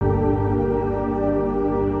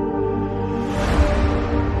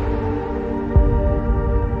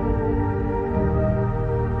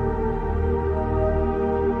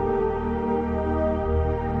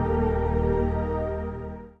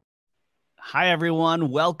Hi,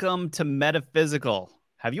 everyone. Welcome to Metaphysical.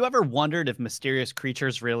 Have you ever wondered if mysterious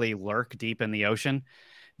creatures really lurk deep in the ocean?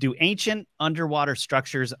 Do ancient underwater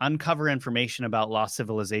structures uncover information about lost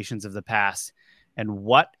civilizations of the past? And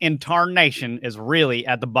what in tarnation is really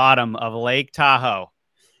at the bottom of Lake Tahoe?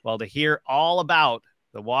 Well, to hear all about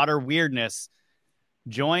the water weirdness,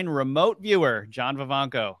 join remote viewer John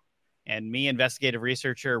Vivanco and me, investigative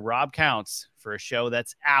researcher Rob Counts, for a show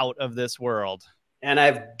that's out of this world. And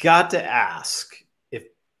I've got to ask, if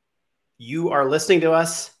you are listening to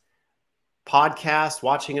us, podcast,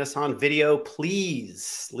 watching us on video,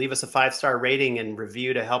 please leave us a 5-star rating and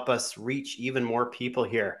review to help us reach even more people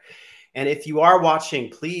here. And if you are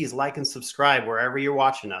watching, please like and subscribe wherever you're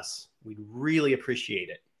watching us. We'd really appreciate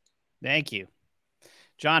it. Thank you.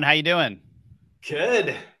 John, how you doing?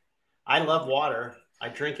 Good. I love water. I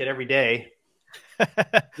drink it every day.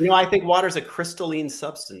 I think water is a crystalline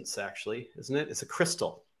substance, actually, isn't it? It's a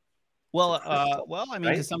crystal. Well, crystal, I mean,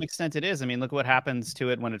 right? to some extent it is. I mean, look what happens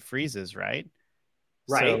to it when it freezes, right?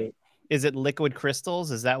 Right. So is it liquid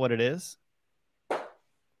crystals? Is that what it is?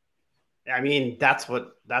 I mean, that's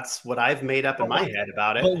what I've made up in my head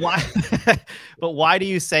about it. But why? But why do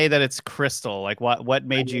you say that it's crystal? Like, what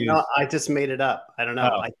made you? I just made it up. I don't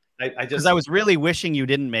know. Oh, I because just I was really wishing you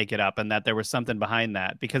didn't make it up and that there was something behind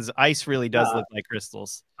that. Because ice really does look like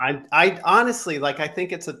crystals. I honestly, like, I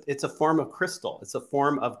think it's a form of crystal. It's a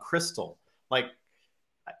form of crystal. Like,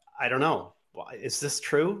 I don't know. Is this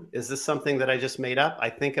true? Is this something that I just made up?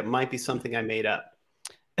 I think it might be something I made up.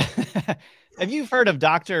 Have you heard of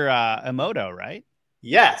Dr. Emoto, right?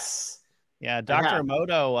 Yes. Yeah, Dr.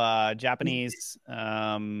 Emoto, Japanese.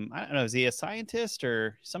 I don't know. Is he a scientist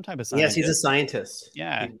or some type of Yes, scientist? he's a scientist.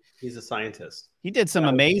 Yeah, he's a scientist. he did some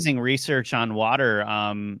amazing research on water,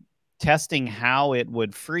 testing how it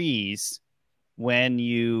would freeze when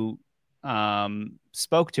you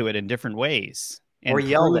spoke to it in different ways, and Or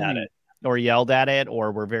yelled at it.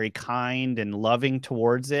 or were very kind and loving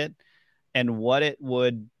towards it, and what it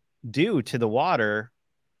would do to the water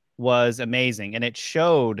was amazing, and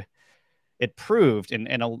it proved,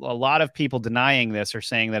 and a lot of people denying this are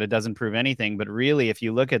saying that it doesn't prove anything, but really, if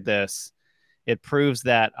you look at this, it proves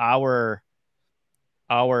that our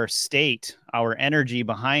state, our energy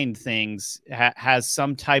behind things has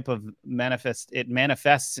some type of manifests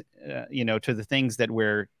to the things that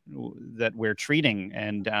we're treating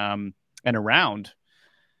and around.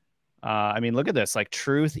 I mean, look at this, like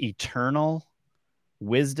truth, eternal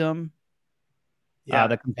wisdom. Yeah.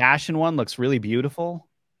 The compassion one looks really beautiful.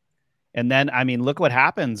 And then, I mean, look what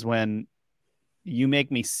happens when you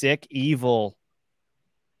make me sick, evil,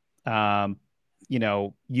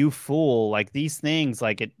 you fool, like these things,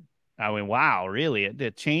 like it. I mean, wow, really,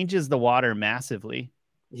 it changes the water massively.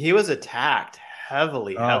 He was attacked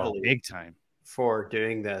heavily Big time. for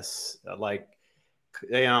doing this. Like,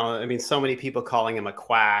 I mean, so many people calling him a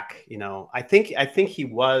quack. I think he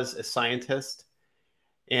was a scientist.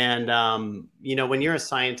 And, when you're a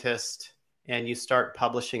scientist and you start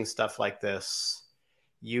publishing stuff like this,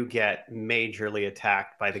 you get majorly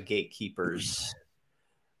attacked by the gatekeepers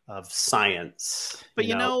of science. But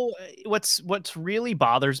what's really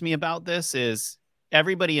bothers me about this is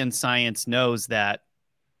everybody in science knows that,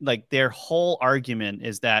 like, their whole argument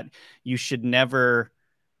is that you should never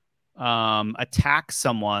attack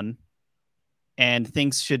someone, and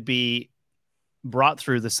things should be brought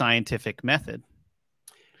through the scientific method.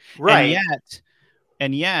 Right.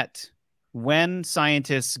 And yet, when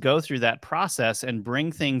scientists go through that process and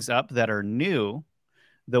bring things up that are new,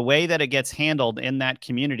 the way that it gets handled in that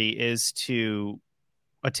community is to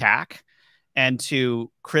attack and to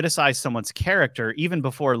criticize someone's character even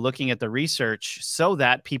before looking at the research, so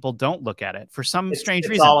that people don't look at it for some strange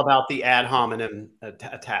reason. It's all about the ad hominem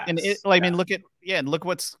attacks. And I mean, look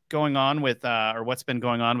what's going on with, or what's been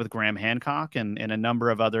going on with Graham Hancock and a number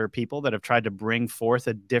of other people that have tried to bring forth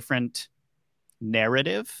a different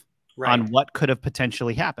narrative on what could have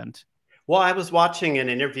potentially happened. Well, I was watching an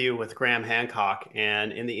interview with Graham Hancock,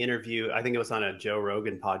 and in the interview, I think it was on a Joe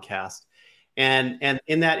Rogan podcast. And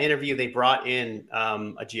in that interview, they brought in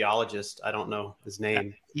a geologist. I don't know his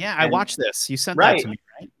name. Yeah, I watched this. You sent that to me,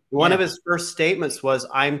 right? One of his first statements was,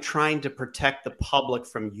 "I'm trying to protect the public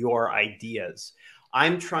from your ideas.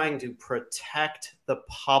 I'm trying to protect the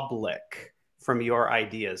public from your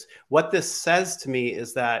ideas." What this says to me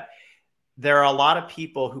is that there are a lot of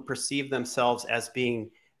people who perceive themselves as being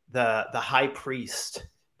the high priest,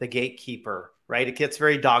 the gatekeeper, right? It gets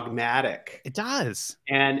very dogmatic. It does.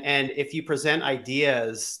 And if you present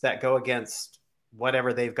ideas that go against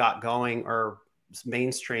whatever they've got going or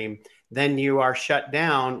mainstream, then you are shut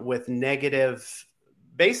down with negative,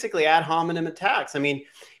 basically ad hominem attacks. I mean,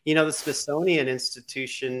 The Smithsonian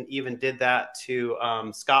Institution even did that to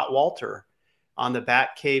Scott Walter on the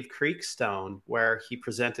Batcave Creek stone, where he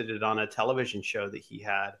presented it on a television show that he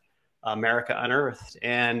had, America Unearthed.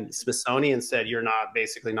 And Smithsonian said, "You're not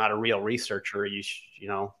basically not a real researcher.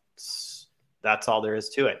 That's all there is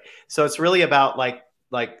to it." So it's really about like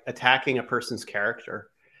attacking a person's character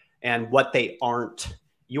and what they aren't.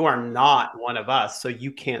 You are not one of us, so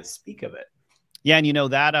you can't speak of it. Yeah,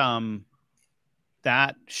 and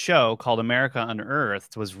that show called America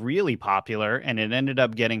Unearthed was really popular, and it ended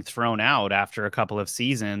up getting thrown out after a couple of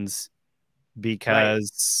seasons Right.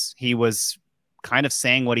 because he was kind of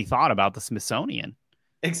saying what he thought about the Smithsonian.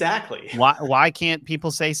 Exactly. Why can't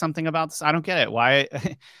people say something about this? I don't get it. Why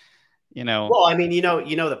you know. Well, I mean,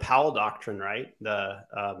 the Powell doctrine, right?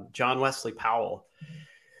 The John Wesley Powell,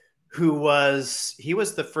 he was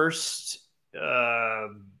the first.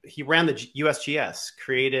 He ran the USGS,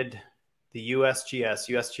 created the USGS,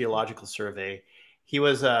 U.S. Geological Survey. He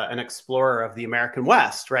was an explorer of the American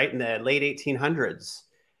West, right, in the late 1800s.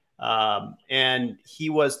 And he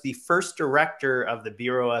was the first director of the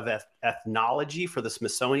Bureau of Ethnology for the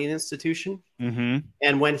Smithsonian Institution. Mm-hmm.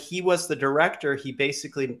 And when he was the director, he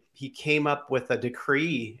came up with a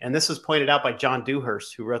decree, and this was pointed out by John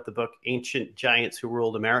Dewhurst, who wrote the book Ancient Giants Who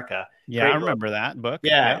Ruled America. Yeah, I Great book. remember that book.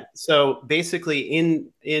 Yeah. Yep. So basically,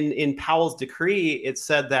 in Powell's decree, it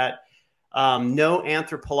said that no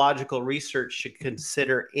anthropological research should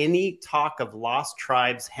consider any talk of lost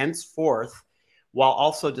tribes henceforth, while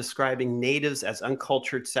also describing natives as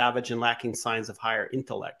uncultured, savage, and lacking signs of higher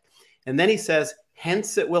intellect. And then he says,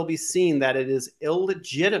 hence it will be seen that it is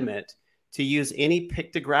illegitimate to use any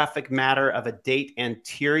pictographic matter of a date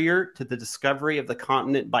anterior to the discovery of the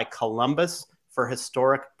continent by Columbus for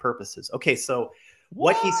historic purposes. Okay, so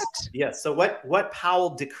what Powell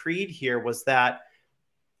decreed here was that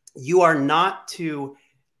you are not to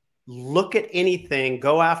look at anything,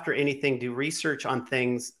 go after anything, do research on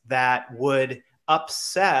things that would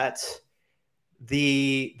upset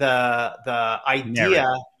the idea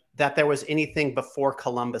Narrative. that there was anything before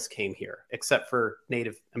Columbus came here, except for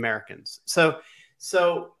Native Americans. So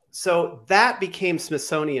that became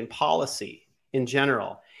Smithsonian policy in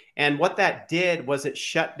general. And what that did was it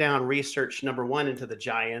shut down research, number one, into the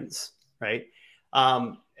giants, right?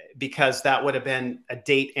 Because that would have been a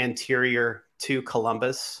date anterior to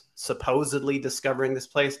Columbus supposedly discovering this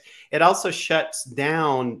place. It also shuts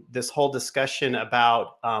down this whole discussion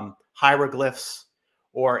about hieroglyphs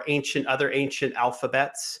or other ancient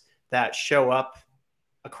alphabets that show up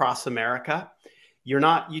across America. You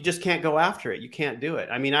just can't go after it. You can't do it.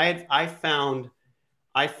 I mean, I found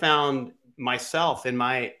myself in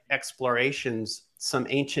my explorations some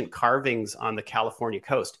ancient carvings on the California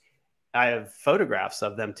coast. I have photographs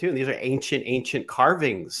of them too. And these are ancient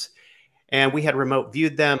carvings. And we had remote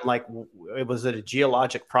viewed them. Like, was it a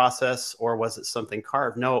geologic process or was it something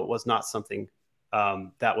carved? No, it was not something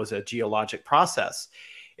that was a geologic process.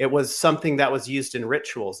 It was something that was used in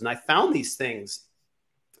rituals. And I found these things.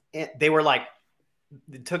 And they were like,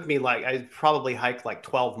 it took me I probably hiked like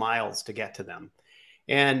 12 miles to get to them.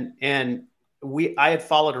 And I had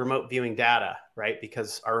followed remote viewing data, right?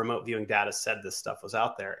 Because our remote viewing data said this stuff was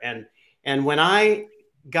out there. And when I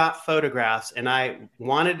got photographs and I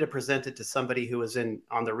wanted to present it to somebody who was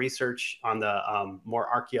on the research on the more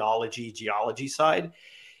archaeology, geology side,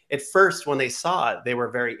 at first when they saw it, they were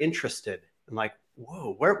very interested and like,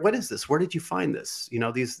 whoa, what is this? Where did you find this?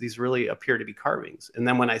 These really appear to be carvings. And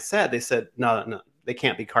then when they said, no, they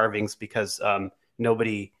can't be carvings because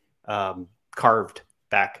nobody carved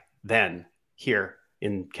back then here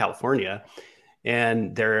in California,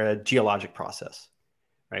 and they're a geologic process.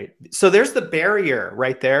 Right. So there's the barrier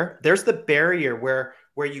right there. There's the barrier where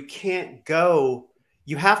you can't go.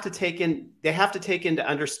 They have to take into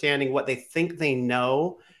understanding what they think they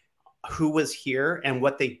know, who was here and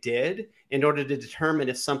what they did in order to determine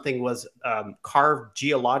if something was carved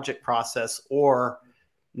geologic process or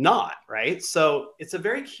not. Right. So it's a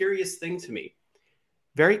very curious thing to me.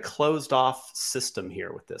 Very closed off system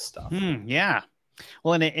here with this stuff. Yeah.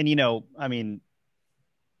 Well, and I mean,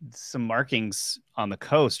 some markings on the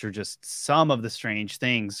coast are just some of the strange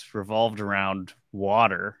things revolved around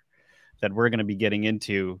water that we're going to be getting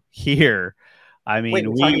into here. I mean, Wait,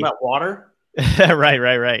 we're talking about water?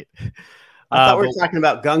 right. I thought we were talking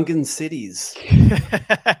about Gungan cities.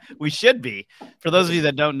 We should be. For those of you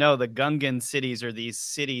that don't know, the Gungan cities are these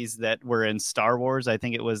cities that were in Star Wars. I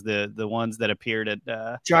think it was the ones that appeared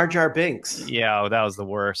at Jar Jar Binks. Yeah, that was the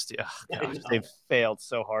worst. Oh, gosh, they've failed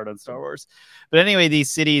so hard on Star Wars. But anyway,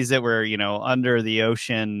 these cities that were, under the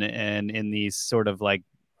ocean and in these sort of like,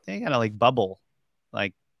 they kind of like bubble,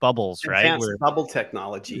 like bubbles, right? Advanced We're bubble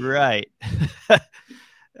technology. right.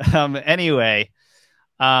 Anyway,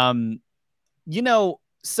 um,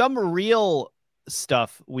 some real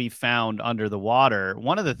stuff we found under the water.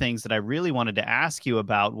 One of the things that I really wanted to ask you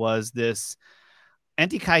about was this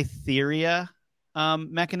Antikythera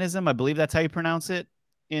mechanism. I believe that's how you pronounce it.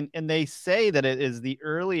 And they say that it is the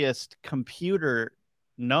earliest computer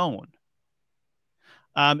known.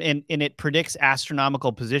 And it predicts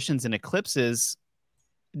astronomical positions and eclipses.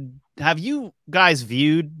 Have you guys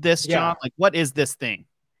viewed this, Yeah. John? Like, what is this thing?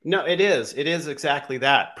 No, it is. It is exactly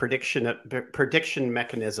that prediction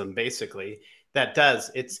mechanism, basically. That does.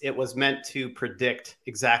 It was meant to predict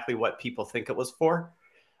exactly what people think it was for,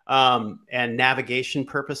 and navigation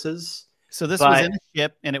purposes. So this was But in a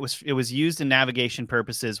ship, and it was used in navigation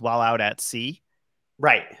purposes while out at sea.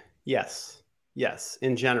 right, yes, yes,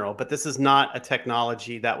 in general. But this is not a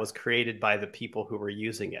technology that was created by the people who were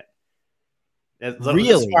using it. As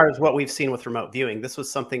Really? far as what we've seen with remote viewing, this was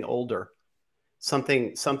something older,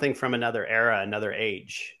 something from another era, another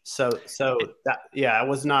age. So that, yeah, it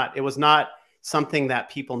was not something that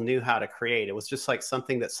people knew how to create. It was just like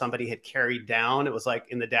something that somebody had carried down. It was like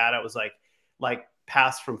in the data, it was like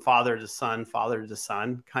passed from father to son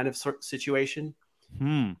kind of situation.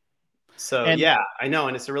 Hmm. So And yeah, I know,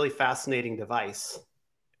 and it's a really fascinating device.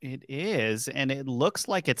 it is, and it looks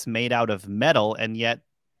like it's made out of metal, and yet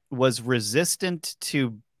was resistant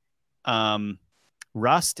to um,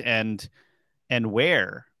 rust and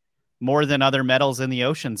wear more than other metals in the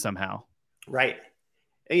ocean somehow. Right.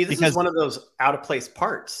 And this is Because one of those out of place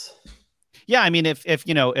parts. yeah, I mean, if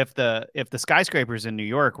the skyscrapers in New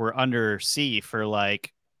York were under sea for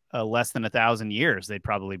like less than 1,000 years, they'd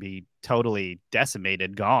probably be totally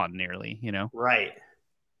decimated, gone nearly. Right.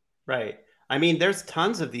 Right. I mean, there's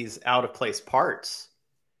tons of these out of place parts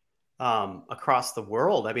across the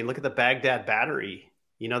world. I mean, look at the Baghdad battery.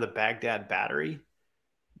 You know, the Baghdad battery?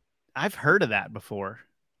 I've heard of that before.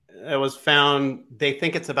 It was found, they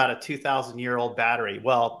think it's about a 2,000-year-old battery.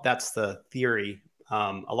 Well, that's the theory.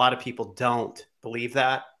 A lot of people don't believe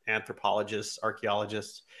that. Anthropologists,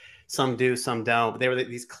 archaeologists, some do, some don't. They were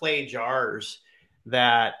these clay jars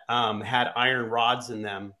that had iron rods in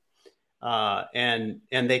them, and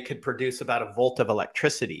they could produce about a volt of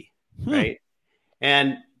electricity, Hmm. right?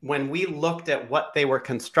 And when we looked at what they were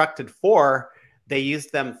constructed for, they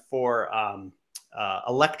used them for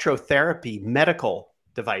electrotherapy, medical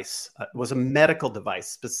device. It was a medical device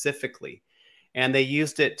specifically. And they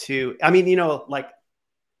used it to, I mean, like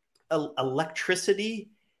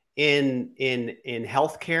electricity in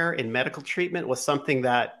healthcare, in medical treatment was something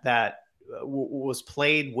that was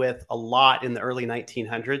played with a lot in the early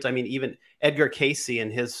 1900s. I mean, even Edgar Cayce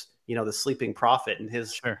and his, the Sleeping Prophet and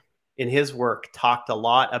his Sure. in his work talked a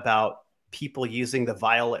lot about people using the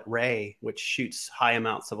violet ray, which shoots high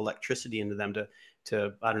amounts of electricity into them to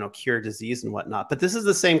I don't know, cure disease and whatnot. But this is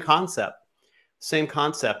the same concept,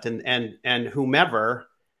 and whomever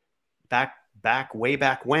way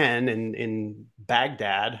back when in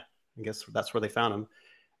Baghdad, I guess that's where they found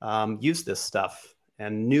him, used this stuff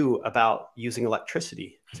and knew about using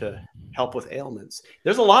electricity to help with ailments.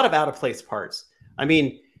 There's a lot of out of place parts. I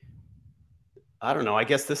mean, I don't know. I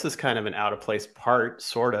guess this is kind of an out of place part,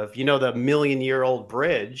 sort of. The million-year-old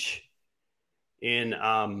bridge in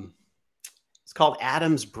it's called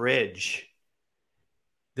Adams Bridge.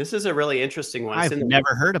 This is a really interesting one. It's I've in the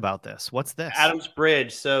never heard about this. What's this? Adams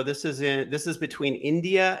Bridge. So this is between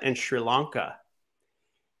India and Sri Lanka.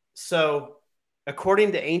 So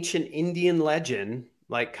according to ancient Indian legend,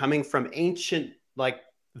 like coming from ancient like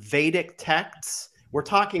Vedic texts, we're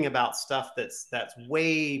talking about stuff that's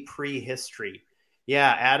way prehistory.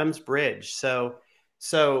 Yeah, Adam's Bridge. So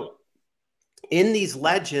in these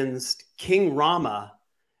legends, King Rama,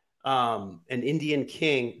 an Indian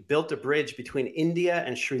king, built a bridge between India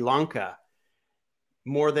and Sri Lanka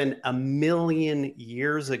more than 1,000,000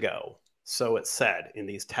 years ago. So it's said in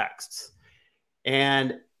these texts.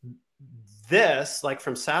 And this, like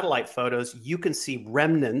from satellite photos, you can see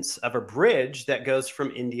remnants of a bridge that goes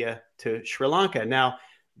from India to Sri Lanka. Now,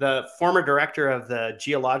 the former director of the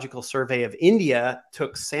Geological Survey of India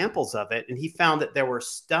took samples of it, and he found that there were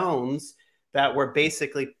stones that were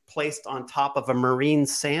basically placed on top of a marine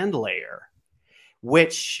sand layer,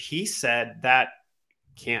 which he said that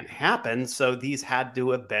can't happen. So these had to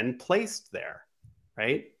have been placed there,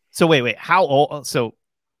 right? So wait. How old? So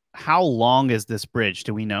how long is this bridge?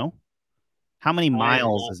 Do we know? How many I am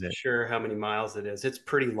miles not is it? sure how many miles it is. It's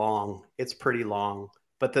pretty long. It's pretty long.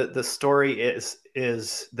 But the story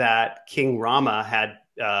is that King Rama had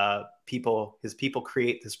his people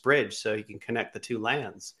create this bridge so he can connect the two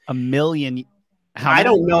lands. A million. How I many?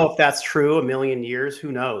 don't know if that's true. A million years,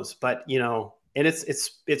 who knows? But and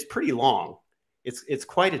it's pretty long. It's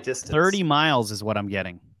quite a 30 distance. miles is what I'm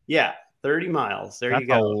getting. Yeah, 30 miles. There you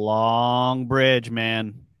That's a go. long bridge,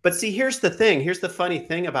 man. But see, here's the thing. Here's the funny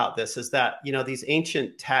thing about this is that these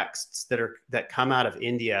ancient texts that come out of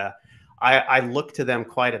India, I look to them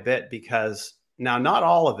quite a bit because now not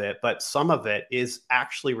all of it, but some of it is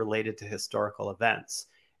actually related to historical events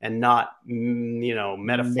and not Made up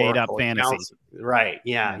metaphorical fantasy. accounts. Right?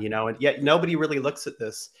 Yeah. Yeah. And yet nobody really looks at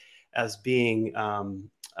this as being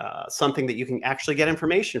something that you can actually get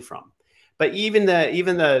information from. But even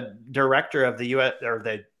the director of the U.S. or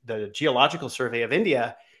the Geological Survey of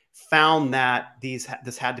India found that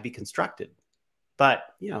this had to be constructed, but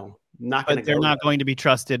not going But to they're go not going to be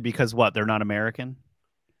trusted because what? They're not American?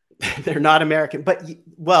 there. They're not American, but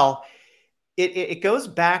well, it goes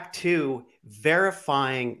back to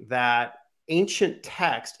verifying that ancient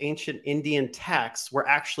Indian texts were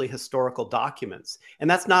actually historical documents, and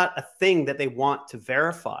that's not a thing that they want to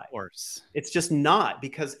verify. Of course. It's just not,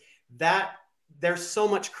 because that there's so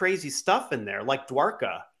much crazy stuff in there, like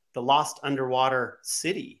Dwarka, the lost underwater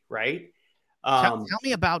city, right? Tell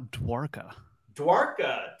me about Dwarka.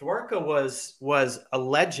 Dwarka was a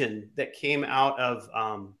legend that came out of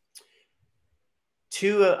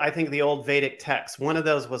two, I think, the old Vedic texts. One of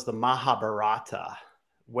those was the Mahabharata,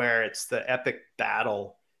 where it's the epic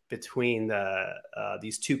battle between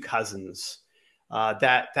these two cousins.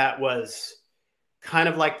 That was kind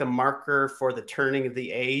of like the marker for the turning of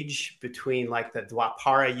the age between like the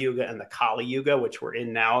Dwapara Yuga and the Kali Yuga, which we're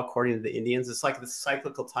in now, according to the Indians. It's like the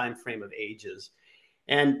cyclical time frame of ages.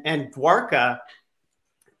 And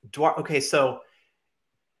okay, so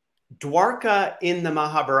Dwarka in the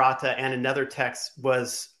Mahabharata and another text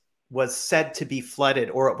was said to be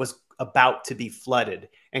flooded, or it was about to be flooded.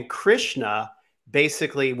 And Krishna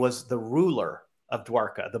basically was the ruler of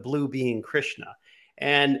Dwarka, the blue being Krishna.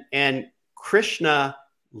 And Krishna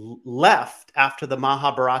left after the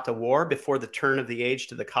Mahabharata war, before the turn of the age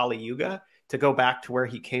to the Kali Yuga, to go back to where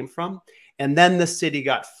he came from. And then the city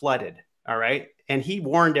got flooded. All right. And he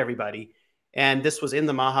warned everybody, and this was in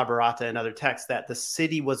the Mahabharata and other texts, that the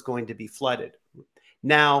city was going to be flooded.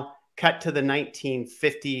 Now, cut to the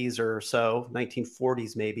 1950s or so,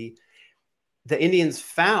 1940s maybe, the Indians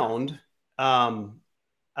found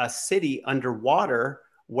a city underwater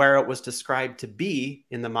where it was described to be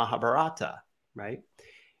in the Mahabharata, right?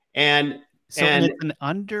 And And and it's an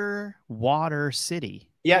underwater city.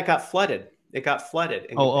 yeah, it got flooded. It got flooded Oh,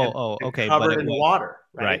 and, oh, and, oh, and okay. But covered it in was water,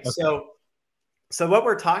 right. right? Okay. So what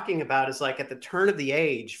we're talking about is, like, at the turn of the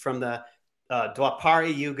age, from the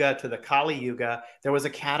Dwapara Yuga to the Kali Yuga, there was a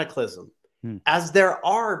cataclysm, Hmm. as there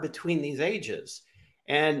are between these ages,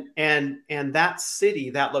 and that city,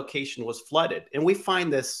 that location was flooded, and we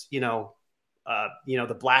find this,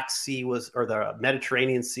 the Black Sea was, or the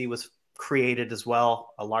Mediterranean Sea was created as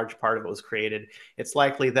well. A large part of it was created. It's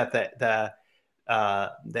likely that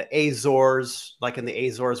the Azores, like in the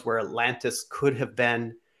Azores where Atlantis could have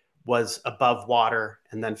been, was above water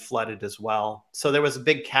and then flooded as well. So there was a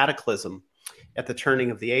big cataclysm at the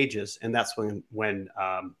turning of the ages, and that's when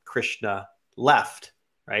Krishna left,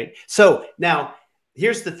 right? So now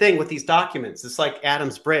here's the thing with these documents. It's like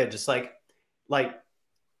Adam's bridge. It's like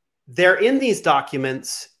they're in these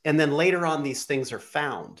documents, and then later on these things are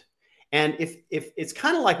found. And if it's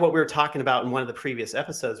kind of like what we were talking about in one of the previous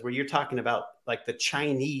episodes, where you're talking about like the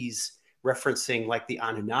Chinese referencing like the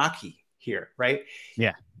Anunnaki here, right?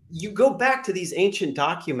 Yeah. You go back to these ancient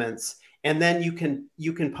documents, and then you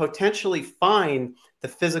can potentially find the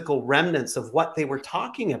physical remnants of what they were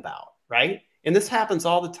talking about, right? And this happens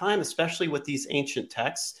all the time, especially with these ancient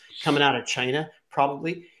texts coming out of China,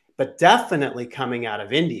 probably, but definitely coming out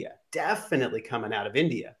of India. Definitely coming out of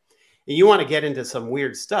India. And you want to get into some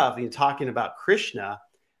weird stuff, and you're talking about Krishna.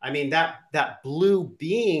 I mean, that blue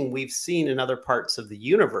being we've seen in other parts of the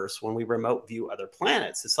universe when we remote view other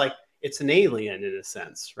planets. It's like it's an alien in a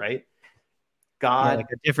sense, right? Yeah, God, like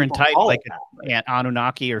a different people type, call it like that, an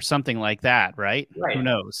Anunnaki or something like that, right? Who right?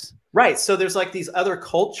 knows? Right. So there's like these other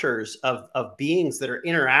cultures of beings that are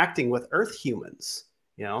interacting with Earth humans,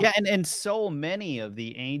 you Yeah, know? and so many of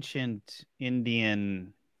the ancient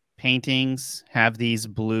Indian paintings have these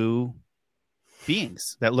blue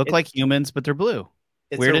beings that look It's like humans, but they're blue.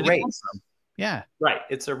 it's Where a did it come race. from? Yeah. Right.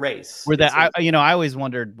 It's a race. Were It's that a I always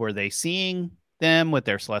wondered, were they seeing them with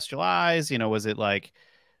their celestial eyes? Was it like,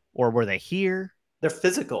 or were they here? they're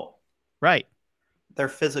physical. Right. They're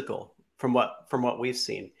physical from what we've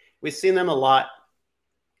seen. We've seen them a lot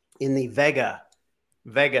in the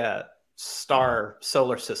Vega star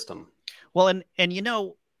solar system. Well, and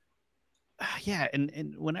yeah,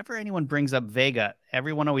 and whenever anyone brings up Vega,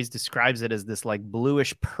 everyone always describes it as this like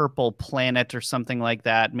bluish purple planet or something like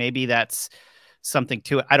that. Maybe that's something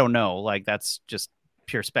to it. I don't know. Like that's just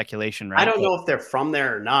pure speculation, I right? don't But know if they're from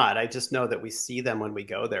there or not. I just know that we see them when we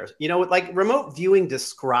go there. You know, like remote viewing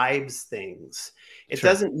describes things. It sure.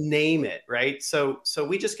 doesn't name it, right? So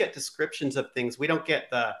we just get descriptions of things. We don't get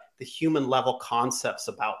the human level concepts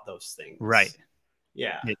about those Right. things.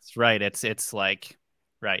 Yeah. It's right. It's like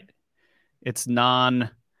right. It's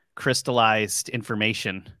non-crystallized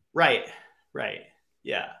information. Right. Right.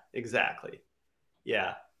 Yeah, exactly.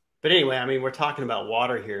 Yeah. But anyway, I mean, we're talking about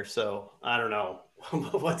water here, so I don't know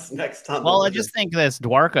what's next on the Well, I list. just think this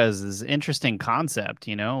Dwarka is an interesting concept,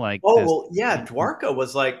 you know, like Oh, this. well, yeah, Dwarka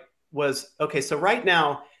was okay. So right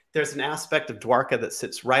now there's an aspect of Dwarka that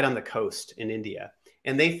sits right on the coast in India.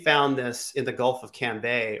 And they found this in the Gulf of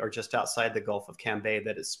Cambay or just outside the Gulf of Cambay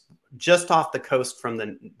that is just off the coast from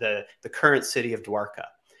the current city of Dwarka.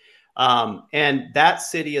 And that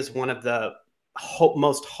city is one of the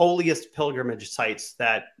most holiest pilgrimage sites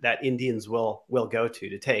that Indians will go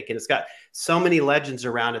to take. And it's got so many legends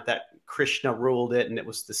around it that Krishna ruled it and it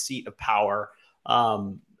was the seat of power.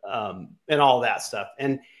 And all that stuff.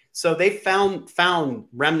 And so they found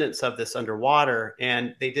remnants of this underwater,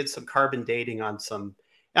 and they did some carbon dating on some.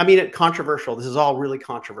 I mean, controversial. This is all really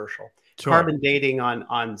controversial. Sure. Carbon dating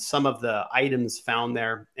on some of the items found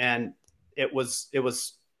there, and it was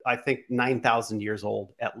I think 9,000 years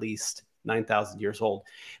old, at least 9,000 years old.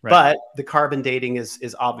 Right. But the carbon dating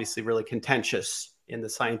is obviously really contentious in the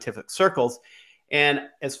scientific circles. And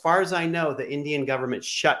as far as I know, the Indian government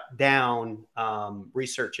shut down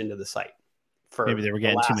research into the site Maybe for they were the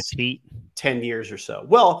getting too much last heat. 10 years or so.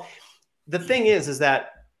 Well, the thing is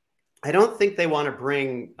that I don't think they want to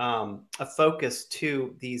bring a focus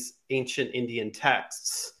to these ancient Indian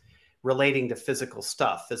texts relating to physical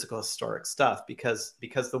stuff, physical historic stuff, because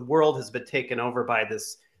the world has been taken over by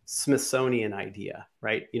this Smithsonian idea,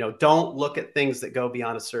 right? You know, don't look at things that go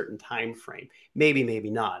beyond a certain time frame. Maybe, maybe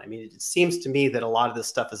not. I mean, it seems to me that a lot of this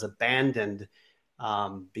stuff is abandoned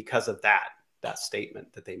because of that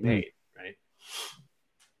statement that they Hmm. made, right?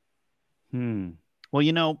 Hmm.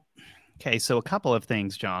 Well, okay, so a couple of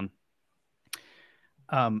things, John.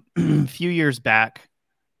 A few years back,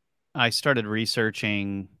 I started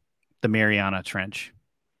researching the Mariana Trench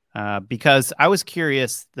because I was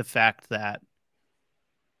curious the fact that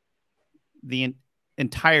the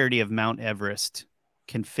entirety of Mount Everest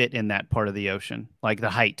can fit in that part of the ocean, like the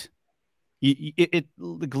height. It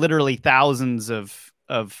literally thousands of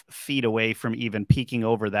feet away from even peeking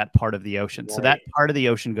over that part of the ocean. So Right. that part of the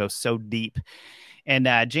ocean goes so deep. And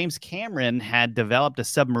James Cameron had developed a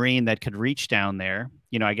submarine that could reach down there,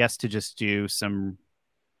 I guess to just do some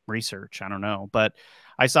research. I don't know. But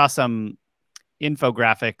I saw some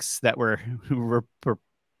infographics that were who were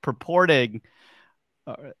purporting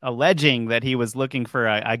alleging that he was looking for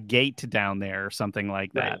a gate down there or something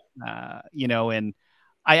like Right. that. And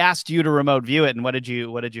I asked you to remote view it, and what did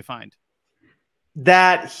you find?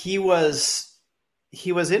 That he was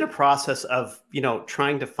in a process of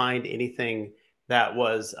trying to find anything that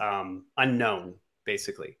was unknown,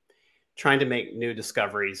 basically trying to make new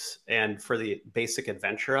discoveries and for the basic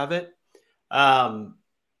adventure of it. um,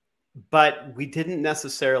 but we didn't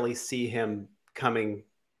necessarily see him coming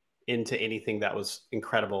into anything that was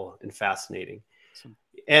incredible and fascinating. So,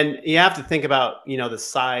 And you have to think about the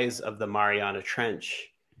size of the Mariana Trench,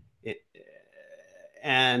 it,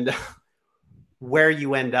 and where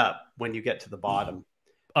you end up when you get to the bottom.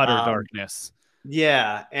 utter Um, darkness.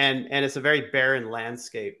 yeah, and it's a very barren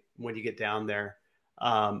landscape when you get down there.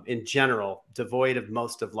 In general, devoid of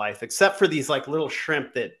most of life, except for these like little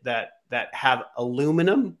shrimp that have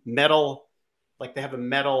aluminum metal, like they have a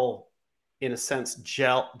metal, in a sense,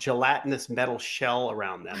 gelatinous metal shell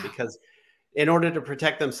around them, because in order to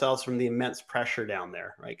protect themselves from the immense pressure down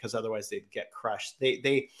there, right? Because otherwise they'd get crushed.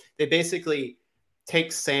 They basically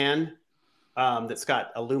take sand that's got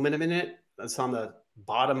aluminum in it. That's on the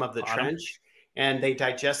bottom of the Bottom. trench. And they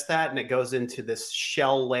digest that, and it goes into this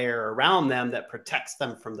shell layer around them that protects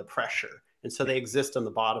them from the pressure. And so they exist on the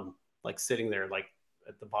bottom, like sitting there, like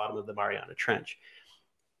at the bottom of the Mariana Trench.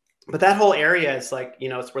 But that whole area is like,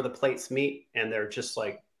 it's where the plates meet, and they're just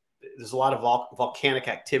like, there's a lot of volcanic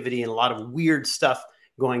activity and a lot of weird stuff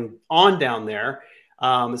going on down there,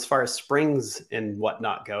 as far as springs and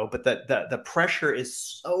whatnot go. But the pressure is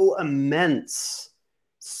so immense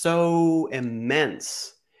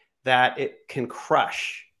that it can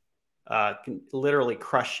can literally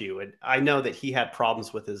crush you. And I know that he had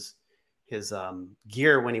problems with his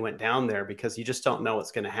gear when he went down there, because you just don't know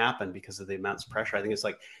what's going to happen because of the immense pressure. I think it's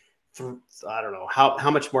like I don't know how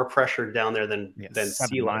much more pressure down there Yeah, than sea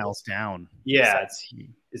 7 miles level. down. Yeah,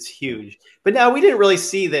 Seven. it's huge. But now we didn't really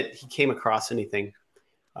see that he came across anything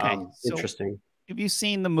Okay, so interesting. have you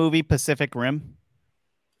seen the movie Pacific Rim?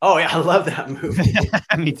 Oh yeah, I love that movie.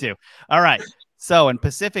 Me too. All right. So in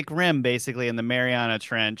Pacific Rim, basically in the Mariana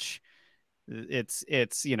Trench, it's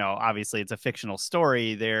obviously it's a fictional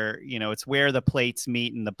story. There, it's where the plates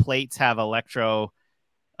meet, and the plates have electricity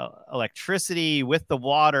with the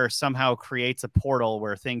water somehow creates a portal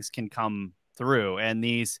where things can come through, and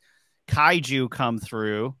these kaiju come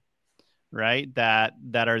through, right? That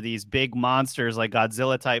are these big monsters, like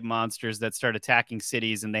Godzilla type monsters, that start attacking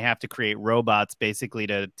cities, and they have to create robots basically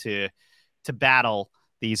to battle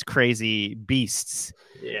these crazy beasts.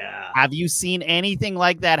 Yeah. Have you seen anything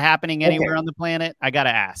like that happening anywhere Okay. on the planet? I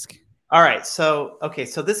gotta ask. All right. So okay.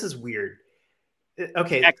 So this is weird.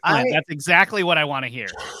 Okay. Excellent. That's exactly what I want to hear.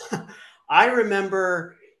 I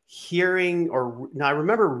remember hearing, or no, I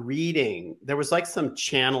remember reading. There was like some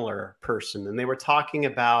channeler person, and they were talking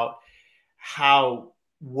about how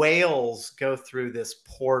whales go through this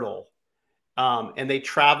portal, and they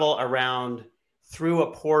travel around through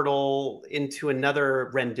a portal into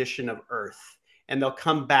another rendition of Earth, and they'll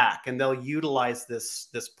come back and they'll utilize this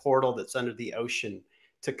portal that's under the ocean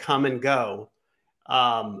to come and go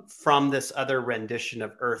from this other rendition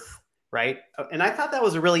of Earth, right? And I thought that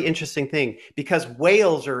was a really interesting thing because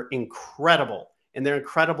whales are incredible and they're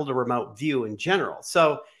incredible to remote view in general.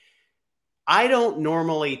 So I don't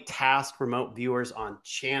normally task remote viewers on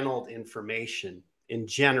channeled information in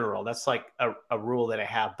general. That's like a rule that I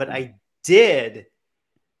have. But I did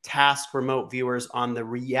task remote viewers on the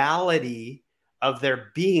reality of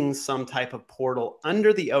there being some type of portal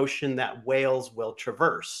under the ocean that whales will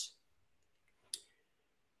traverse.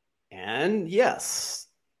 And yes,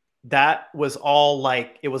 that was all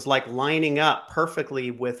like, it was like lining up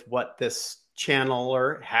perfectly with what this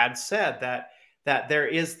channeler had said, that there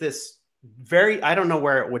is this very, I don't know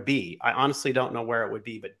where it would be. I honestly don't know where it would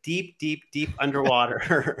be, but deep, deep, deep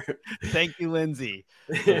underwater. Thank you, Lindsay,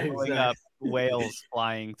 for pulling Exactly. up whales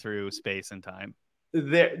flying through space and time.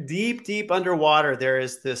 There, deep, deep underwater, there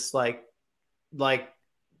is this like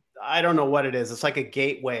I don't know what it is. It's like a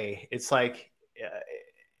gateway. It's like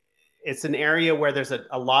it's an area where there's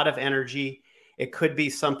a lot of energy. It could be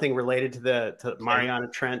something related to the Okay. Mariana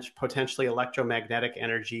Trench, potentially electromagnetic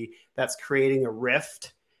energy that's creating a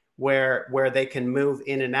rift where they can move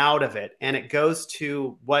in and out of it, and it goes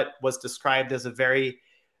to what was described as a very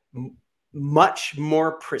much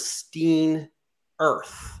more pristine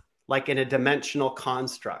Earth, like in a dimensional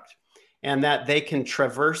construct, and that they can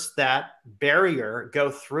traverse that barrier,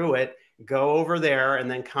 go through it, go over there,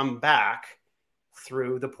 and then come back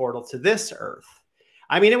through the portal to this Earth.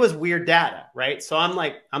 I mean, it was weird data, right? So I'm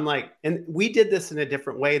like, and we did this in a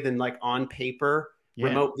different way than like on paper Yeah.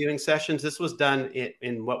 remote viewing sessions. This was done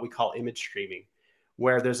in what we call image streaming,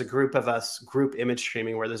 where there's a group of us, group image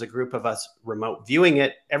streaming, where there's a group of us remote viewing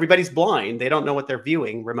it. Everybody's blind. They don't know what they're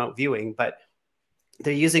viewing, remote viewing, but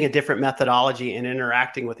they're using a different methodology and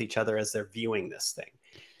interacting with each other as they're viewing this thing.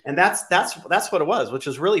 And that's what it was, which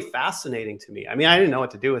was really fascinating to me. I mean, I didn't know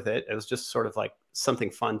what to do with it. It was just sort of like something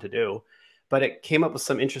fun to do, but it came up with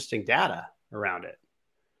some interesting data around it.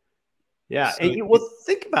 Yeah, So and you well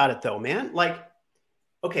think about it though, man. Like,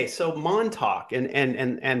 okay, so Montauk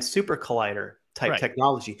and Super Collider type right,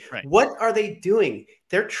 technology. right. What are they doing?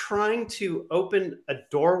 They're trying to open a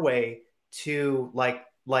doorway to like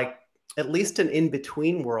at least an in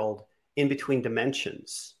between world, in between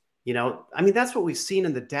dimensions. You know, I mean, that's what we've seen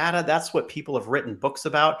in the data. That's what people have written books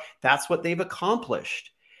about. That's what they've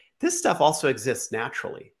accomplished. This stuff also exists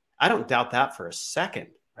naturally. I don't doubt that for a second,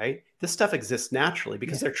 right? This stuff exists naturally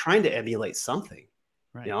because Yeah, they're trying to emulate something, you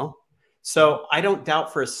right. know? Yeah. So I don't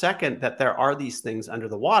doubt for a second that there are these things under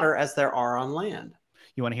the water as there are on land.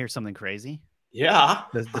 You want to hear something crazy? Yeah.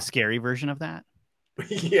 The scary version of that?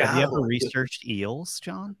 Have you Yeah. ever researched eels,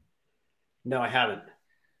 John? No, I haven't.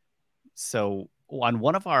 So on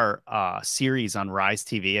one of our series on Rise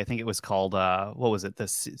TV, I think it was called what was it?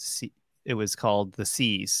 It was called The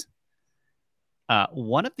Seas.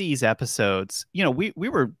 One of these episodes, we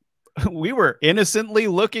were we were innocently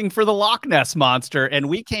looking for the Loch Ness monster, and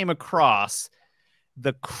we came across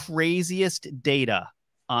the craziest data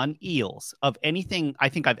on eels of anything I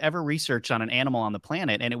think I've ever researched on an animal on the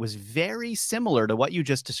planet, and it was very similar to what you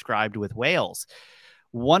just described with whales.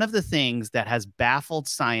 One of the things that has baffled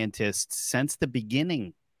scientists since the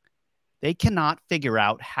beginning, they cannot figure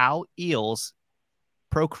out how eels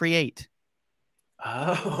procreate.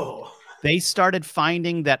 Oh. They started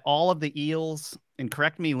finding that all of the eels and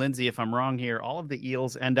correct me, Lindsay, if I'm wrong here, all of the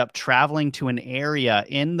eels end up traveling to an area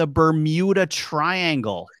in the Bermuda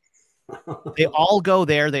Triangle. They all go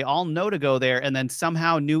there, they all know to go there, and then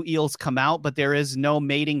somehow new eels come out, but there is no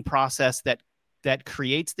mating process that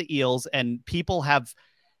creates the eels, and people have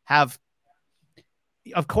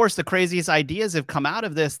of course the craziest ideas have come out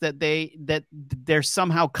of this, that they're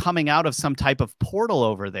somehow coming out of some type of portal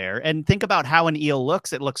over there. And think about how an eel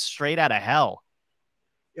looks. It looks straight out of hell.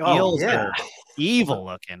 Oh Eels yeah. are evil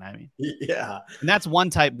looking. I mean, Yeah. and that's one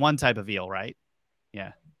type of eel, right?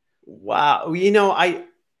 Yeah. Wow. I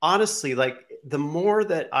honestly, like, the more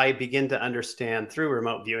that I begin to understand through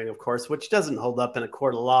remote viewing, of course, which doesn't hold up in a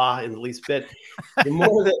court of law in the least bit, the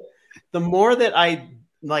more that I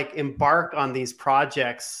like embark on these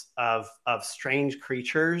projects of strange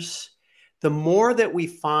creatures, the more that we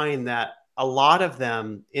find that a lot of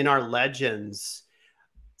them in our legends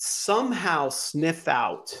somehow sniff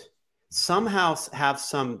out, somehow have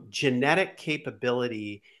some genetic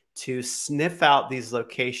capability to sniff out these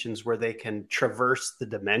locations where they can traverse the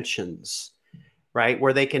dimensions, right?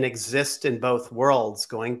 Where they can exist in both worlds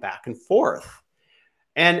going back and forth.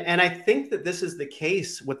 And I think that this is the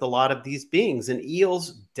case with a lot of these beings, and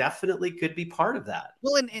eels definitely could be part of that.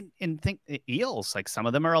 Well, and think eels, like some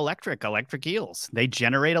of them are electric eels. They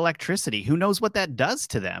generate electricity. Who knows what that does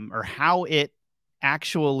to them or how it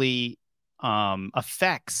actually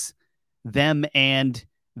affects them and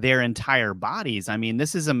their entire bodies. I mean,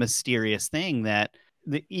 this is a mysterious thing that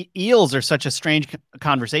the eels are such a strange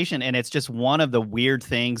conversation, and it's just one of the weird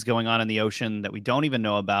things going on in the ocean that we don't even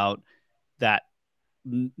know about, that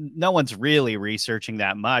no one's really researching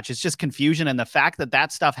that much. It's just confusion. And the fact that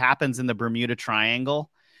that stuff happens in the Bermuda Triangle,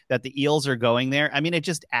 that the eels are going there, I mean, it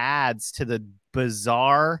just adds to the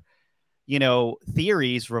bizarre,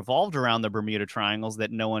 theories revolved around the Bermuda Triangles that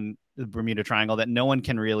the Bermuda Triangle that no one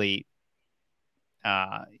can really,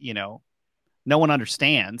 no one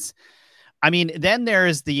understands. I mean, then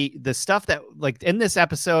there's the stuff that, like, in this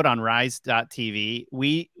episode on Rise.tv,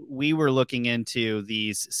 we were looking into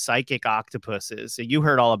these psychic octopuses. So you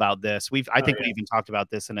heard all about this. I think we even talked about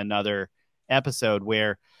this in another episode,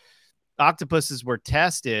 where octopuses were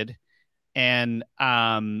tested, and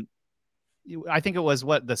I think it was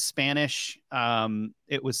the Spanish,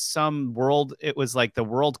 it was like the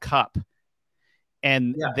World Cup,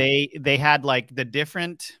 and Yeah. they had like the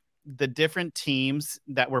different teams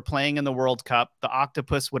that were playing in the World Cup. The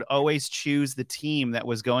octopus would always choose the team that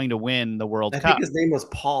was going to win the World I Cup. think his name was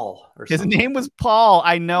Paul or His something. name was Paul.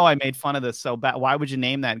 I know I made fun of this so bad. Why would you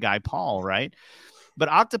name that guy Paul, right? But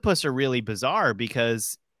octopus are really bizarre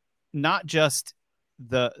because not just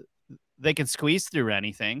they can squeeze through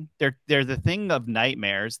anything. They're the thing of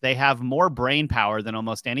nightmares. They have more brain power than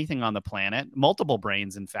almost anything on the planet. Multiple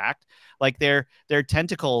brains, in fact. Like their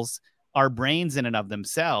tentacles are brains in and of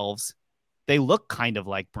themselves. They look kind of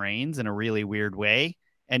like brains in a really weird way,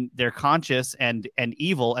 and they're conscious and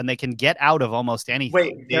evil, and they can get out of almost anything.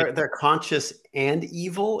 Wait, they're conscious and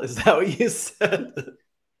evil? Is that what you said?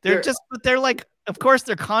 They're like, of course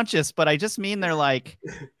they're conscious, but I just mean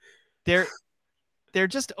they're they're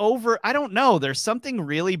just over. I don't know. There's something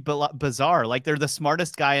really bizarre. Like they're the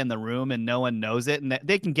smartest guy in the room and no one knows it. And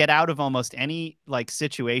they can get out of almost any like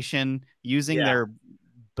situation using their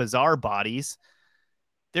bizarre bodies.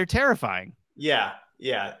 They're terrifying. Yeah.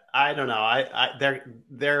 Yeah. I don't know.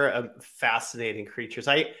 They're fascinating creatures.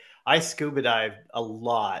 I scuba dive a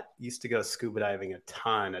lot. Used to go scuba diving a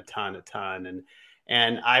ton.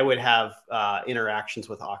 And I would have interactions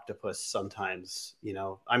with octopus sometimes.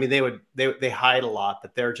 I mean, they hide a lot,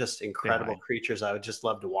 but they're just incredible creatures. I would just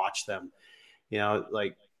love to watch them.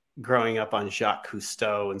 Like growing up on Jacques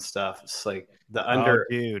Cousteau and stuff. It's like Oh,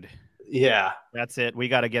 dude. Yeah, that's it. We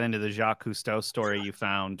got to get into the Jacques Cousteau story you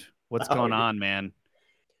found. What's going on, man?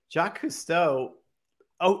 Jacques Cousteau.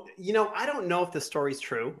 Oh, I don't know if the story's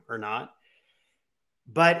true or not.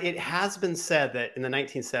 But it has been said that in the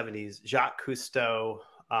 1970s, Jacques Cousteau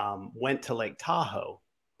went to Lake Tahoe.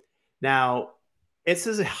 Now, this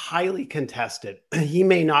is highly contested. He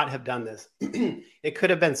may not have done this. It could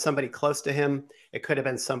have been somebody close to him. It could have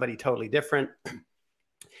been somebody totally different.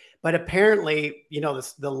 But apparently,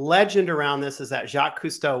 the legend around this is that Jacques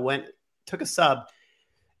Cousteau took a sub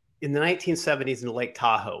in the 1970s in Lake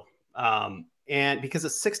Tahoe. And because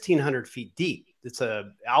it's 1,600 feet deep, it's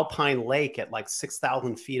a alpine lake at like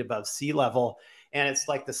 6,000 feet above sea level. And it's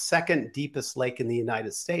like the second deepest lake in the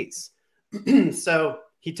United States. So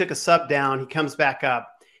he took a sub down, he comes back up,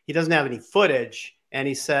 he doesn't have any footage. And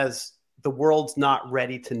he says, the world's not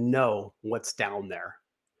ready to know what's down there.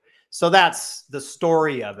 So that's the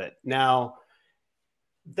story of it. Now,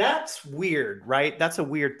 That's weird, right? That's a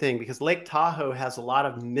weird thing because Lake Tahoe has a lot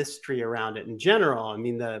of mystery around it in general. I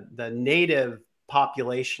mean, the native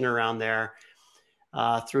population around there,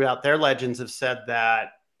 throughout their legends, have said that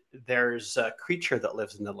there's a creature that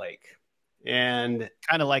lives in the lake, and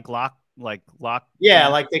Kind of like Loch yeah,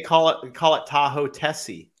 Ness. like they call it Tahoe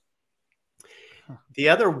Tessie. Huh. The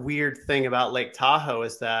other weird thing about Lake Tahoe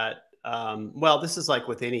is that, well, this is like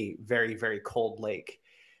with any very, very cold lake.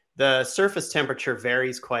 The surface temperature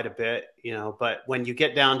varies quite a bit, but when you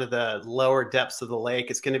get down to the lower depths of the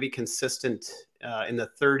lake, it's going to be consistent in the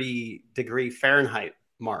 30-degree Fahrenheit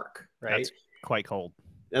mark, right? That's quite cold.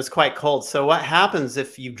 That's quite cold. So what happens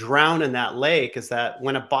if you drown in that lake is that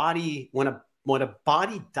when a body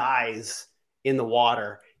dies in the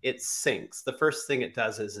water, it sinks. The first thing it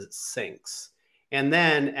does is it sinks. And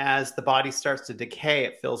then as the body starts to decay,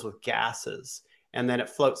 it fills with gases and then it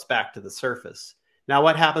floats back to the surface. Now,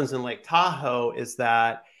 what happens in Lake Tahoe is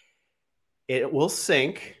that it will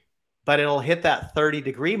sink, but it'll hit that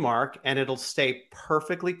 30-degree mark and it'll stay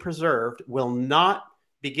perfectly preserved, will not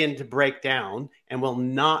begin to break down, and will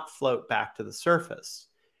not float back to the surface.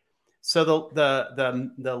 So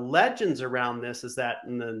the legends around this is that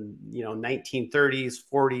in the 1930s,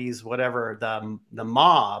 40s, whatever, the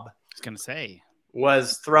mob I was gonna say.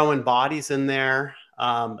 was throwing bodies in there,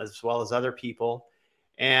 as well as other people,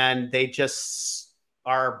 and they just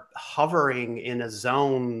are hovering in a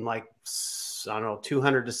zone like, I don't know,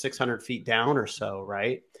 200 to 600 feet down or so,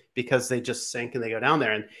 right? Because they just sink and they go down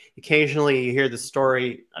there. And occasionally you hear the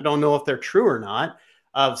story, I don't know if they're true or not,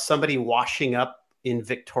 of somebody washing up in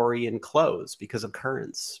Victorian clothes because of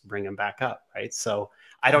currents bring them back up, right? So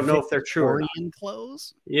I don't know if they're true or not. Victorian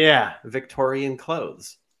clothes? Yeah, Victorian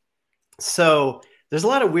clothes. So there's a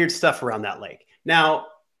lot of weird stuff around that lake. Now,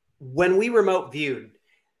 when we remote viewed,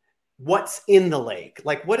 what's in the lake?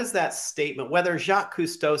 Like, what is that statement? Whether Jacques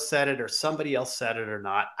Cousteau said it or somebody else said it or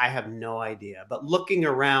not, I have no idea. But looking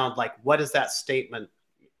around, like, what is that statement?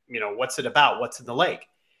 What's it about? What's in the lake?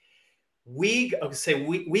 We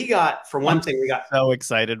got, for one I'm thing, so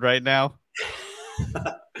excited right now.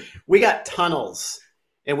 we got tunnels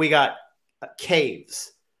and we got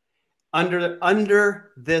caves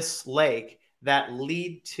under this lake that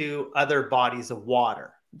lead to other bodies of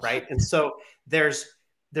water, right? And so there's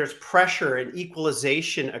pressure and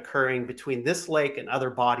equalization occurring between this lake and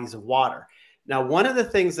other bodies of water. Now, one of the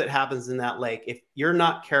things that happens in that lake, if you're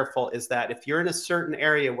not careful, is that if you're in a certain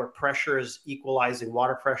area where pressure is equalizing,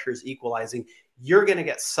 water pressure is equalizing, you're going to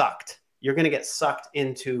get sucked. You're going to get sucked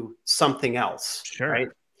into something else, Sure. right?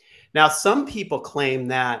 Now, some people claim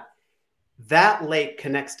that lake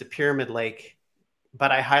connects to Pyramid Lake,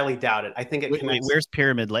 but I highly doubt it. I think it Wait, connects. where's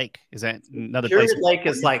Pyramid Lake? Is that another place Pyramid in Lake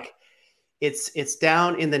is California? like, it's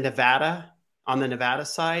down in the Nevada, on the Nevada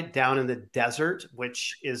side, down in the desert,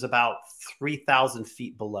 which is about 3,000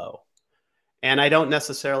 feet below. And I don't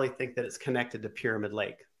necessarily think that it's connected to Pyramid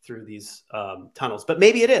Lake through these tunnels, but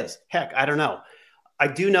maybe it is. Heck, I don't know. I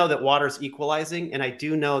do know that water's equalizing, and I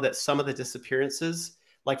do know that some of the disappearances,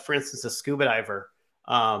 like for instance, a scuba diver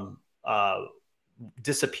um,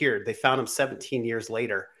 disappeared. They found him 17 years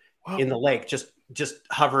later Whoa. in the lake, just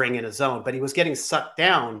hovering in a zone, but he was getting sucked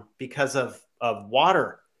down because of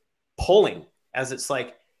water pulling. As it's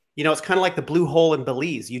like, it's kind of like the blue hole in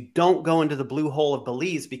Belize. You don't go into the blue hole of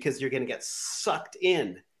Belize because you're going to get sucked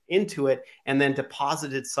into it and then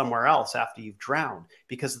deposited somewhere else after you've drowned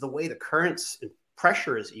because of the way the currents and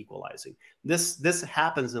pressure is equalizing. This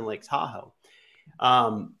happens in Lake Tahoe.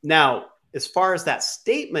 Now, as far as that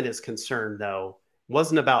statement is concerned, though,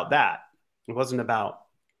 wasn't about that. It wasn't about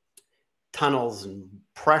tunnels and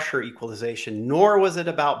pressure equalization, nor was it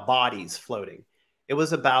about bodies floating. It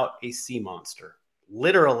was about a sea monster,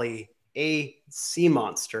 literally a sea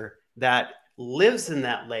monster that lives in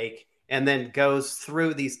that lake and then goes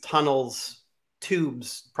through these tunnels,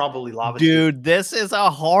 tubes, probably lava tubes. Dude, this is a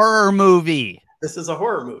horror movie. This is a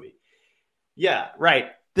horror movie. Yeah,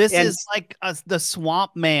 right. This And is like the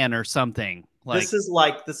Swamp Man or something. Like this is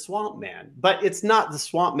like the Swamp Man, but it's not the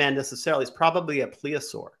Swamp Man necessarily. It's probably a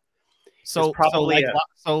plesiosaur. It's probably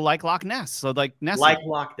like Loch Ness. So like like Nessie.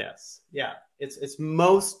 Loch Ness. Yeah, it's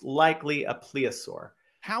most likely a plesiosaur.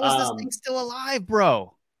 How is this thing still alive,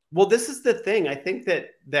 bro? Well, this is the thing. I think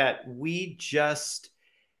that we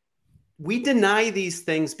deny these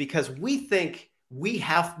things because we think we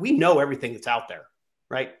know everything that's out there,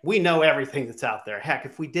 right? We know everything that's out there. Heck,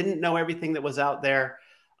 if we didn't know everything that was out there,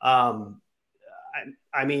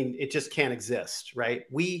 I mean, it just can't exist, right?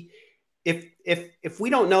 If we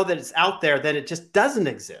don't know that it's out there, then it just doesn't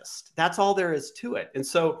exist. That's all there is to it. And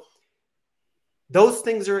so those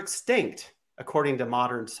things are extinct according to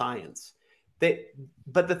modern science. they,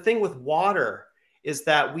 but the thing with water is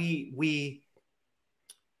that we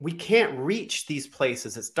can't reach these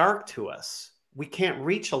places. It's dark to us. We can't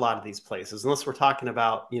reach a lot of these places unless we're talking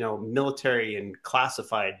about, you know, military and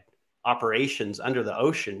classified operations under the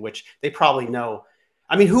ocean, which they probably know.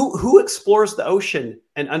 I mean, who explores the ocean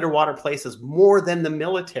and underwater places more than the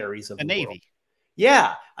militaries of The the world? Navy.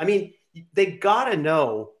 Yeah. I mean, they got to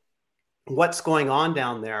know what's going on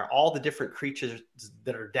down there, all the different creatures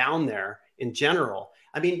that are down there in general.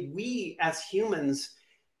 I mean, we as humans,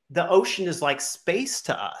 the ocean is like space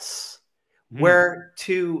to us, Hmm. where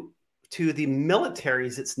to the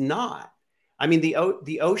militaries it's not. I mean, the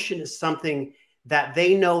ocean is something that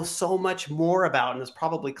they know so much more about and is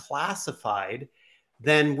probably classified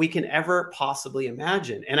than we can ever possibly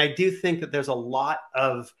imagine. And I do think that there's a lot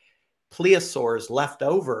of plesiosaurs left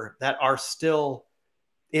over that are still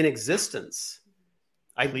in existence.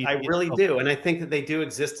 I Please. really Oh, do. And I think that they do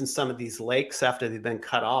exist in some of these lakes after they've been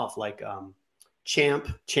cut off, like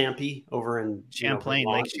Champy over in, you know, Champlain,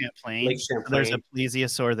 Lake Vermont, Lake Champlain. So there's a Champlain.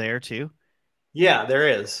 plesiosaur there too. Yeah, there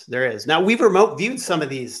is. There is. Now we've remote viewed some of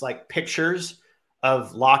these like pictures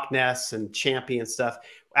of Loch Ness and Champy and stuff.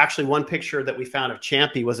 Actually, one picture that we found of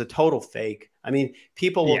Champy was a total fake. I mean,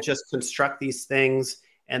 people will Yeah. just construct these things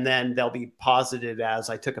and then they'll be posited as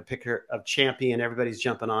I took a picture of Champy and everybody's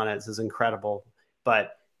jumping on it. This is incredible.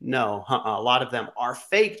 But no, a lot of them are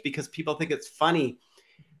faked because people think it's funny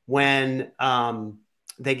when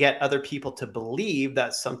they get other people to believe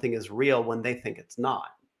that something is real when they think it's not.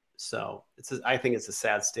 So I think it's a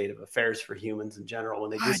sad state of affairs for humans in general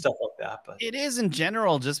when they do God, stuff like that. But it is in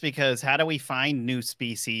general, just because how do we find new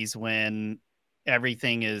species when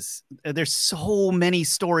everything is there's so many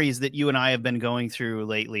stories that you and I have been going through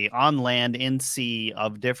lately on land, in sea,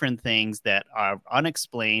 of different things that are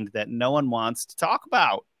unexplained that no one wants to talk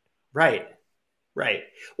about. right, right.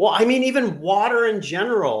 Well, I mean, even water in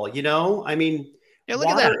general, you know, I mean, Yeah, look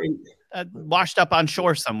at that. water in, Washed up on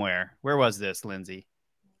shore somewhere. Where was this, Lindsay?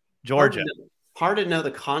 hard Georgia. to hard to know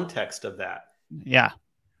the context of that. Yeah,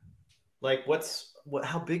 Like,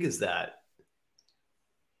 how big is that?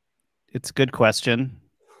 it's a good question.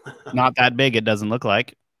 Not that big, it doesn't look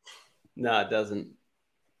like. No, it doesn't.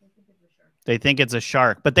 They think it's a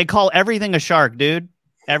shark, but they call everything a shark, dude.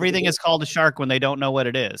 Everything is called a shark when they don't know what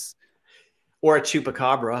it is. Or a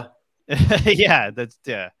chupacabra. Yeah, that's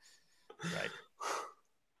yeah. Right.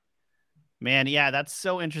 Man, yeah, that's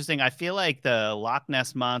so interesting. I feel like the Loch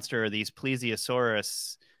Ness monster or these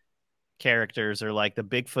plesiosaurus characters are like the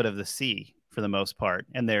Bigfoot of the sea for the most part,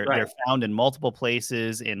 and they're Right, found in multiple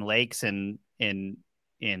places, in lakes and in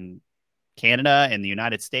Canada and the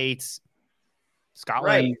United States, right.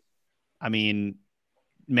 Scotland. I mean,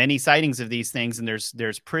 many sightings of these things, and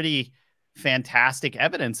there's pretty fantastic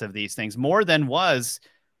evidence of these things, more than was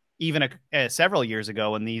even several years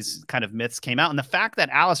ago when these kind of myths came out. And the fact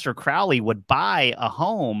that Aleister Crowley would buy a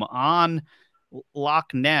home on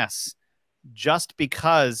Loch Ness just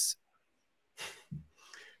because,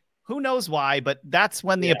 who knows why, but that's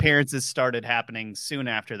when the Yeah. appearances started happening soon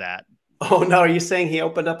after that. Oh no, are you saying he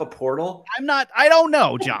opened up a portal? I don't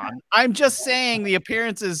know, John. I'm just saying the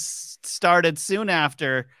appearances started soon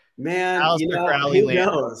after Man, you Aleister know, Crowley who landed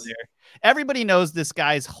over knows? there. Everybody knows this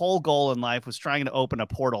guy's whole goal in life was trying to open a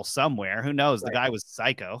portal somewhere. Who knows? The Right, guy was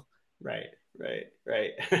psycho. right, right,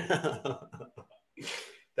 right.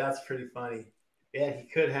 That's pretty funny. Yeah, he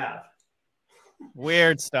could have.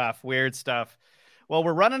 Weird stuff. Weird stuff. Well,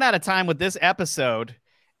 we're running out of time with this episode,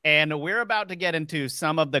 and we're about to get into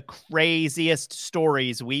some of the craziest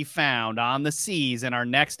stories we found on the seas in our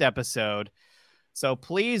next episode. So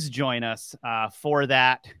please join us for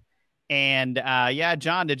that. And yeah,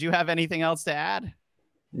 John, did you have anything else to add?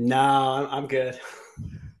 No, I'm good.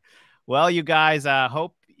 Well, you guys,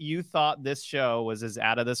 hope you thought this show was as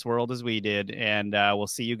out of this world as we did. And we'll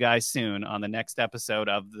see you guys soon on the next episode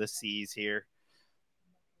of The Seas here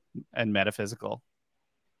and Metaphysical.